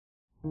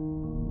Good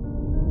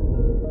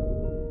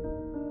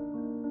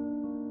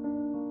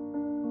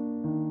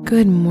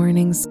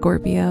morning,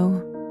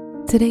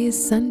 Scorpio. Today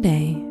is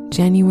Sunday,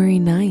 January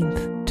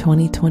 9th,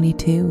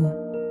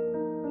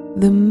 2022.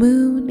 The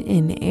moon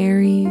in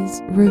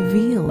Aries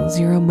reveals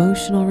your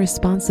emotional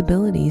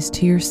responsibilities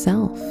to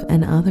yourself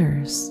and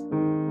others.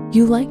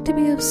 You like to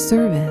be of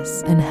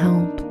service and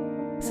help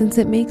since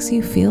it makes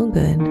you feel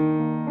good.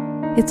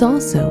 It's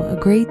also a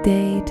great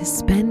day to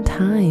spend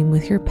time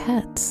with your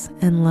pets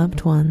and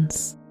loved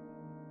ones.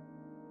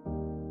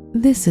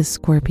 This is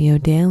Scorpio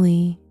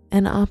Daily,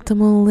 an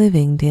optimal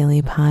living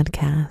daily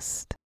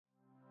podcast.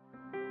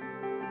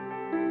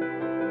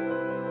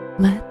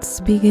 Let's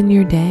begin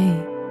your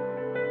day.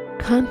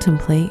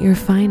 Contemplate your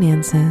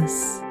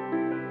finances.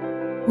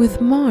 With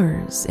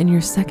Mars in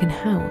your second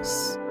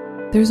house,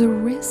 there's a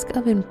risk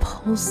of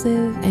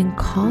impulsive and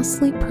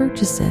costly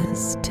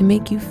purchases to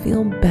make you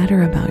feel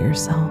better about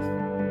yourself.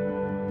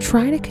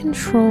 Try to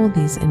control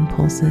these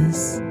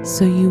impulses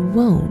so you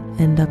won't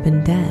end up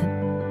in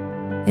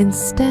debt.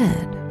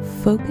 Instead,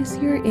 focus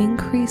your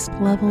increased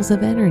levels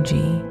of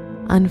energy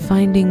on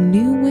finding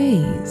new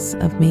ways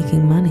of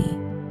making money.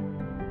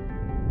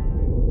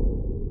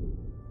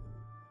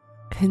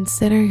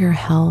 Consider your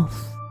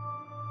health.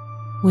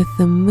 With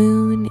the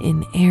moon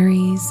in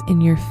Aries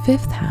in your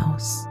fifth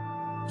house,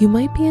 you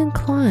might be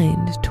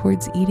inclined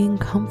towards eating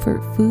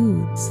comfort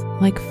foods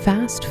like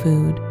fast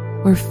food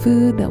or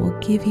food that will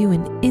give you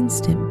an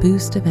instant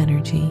boost of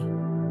energy.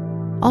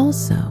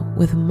 Also,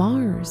 with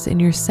Mars in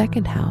your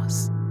second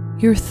house,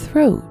 your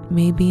throat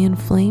may be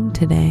inflamed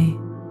today.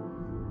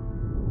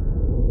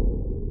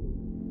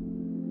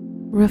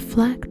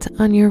 Reflect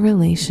on your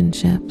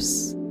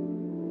relationships.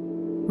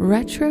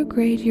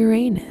 Retrograde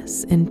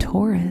Uranus in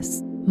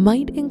Taurus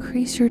might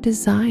increase your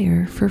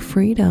desire for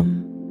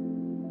freedom.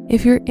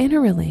 If you're in a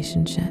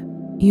relationship,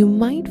 you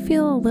might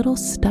feel a little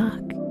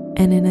stuck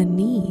and in a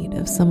need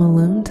of some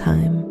alone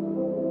time.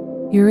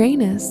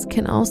 Uranus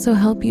can also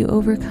help you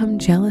overcome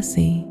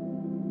jealousy.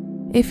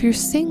 If you're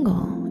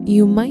single,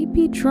 you might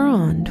be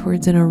drawn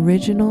towards an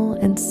original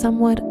and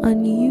somewhat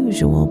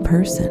unusual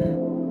person.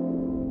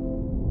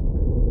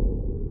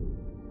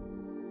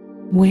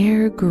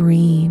 Wear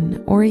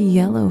green or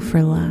yellow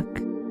for luck.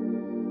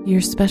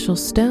 Your special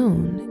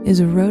stone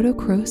is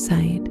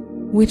rhodochrosite,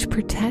 which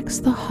protects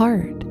the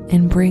heart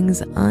and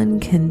brings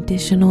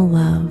unconditional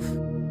love.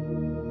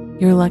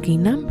 Your lucky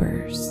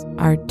numbers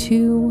are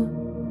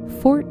 2,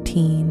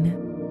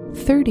 14,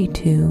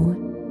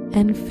 32,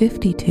 and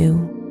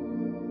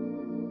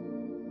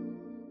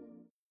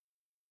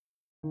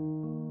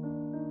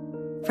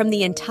 52. From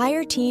the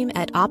entire team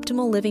at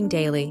Optimal Living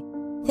Daily,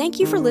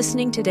 thank you for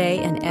listening today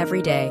and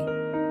every day.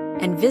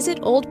 And visit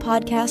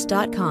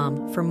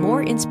oldpodcast.com for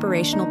more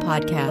inspirational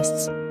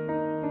podcasts.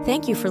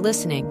 Thank you for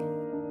listening.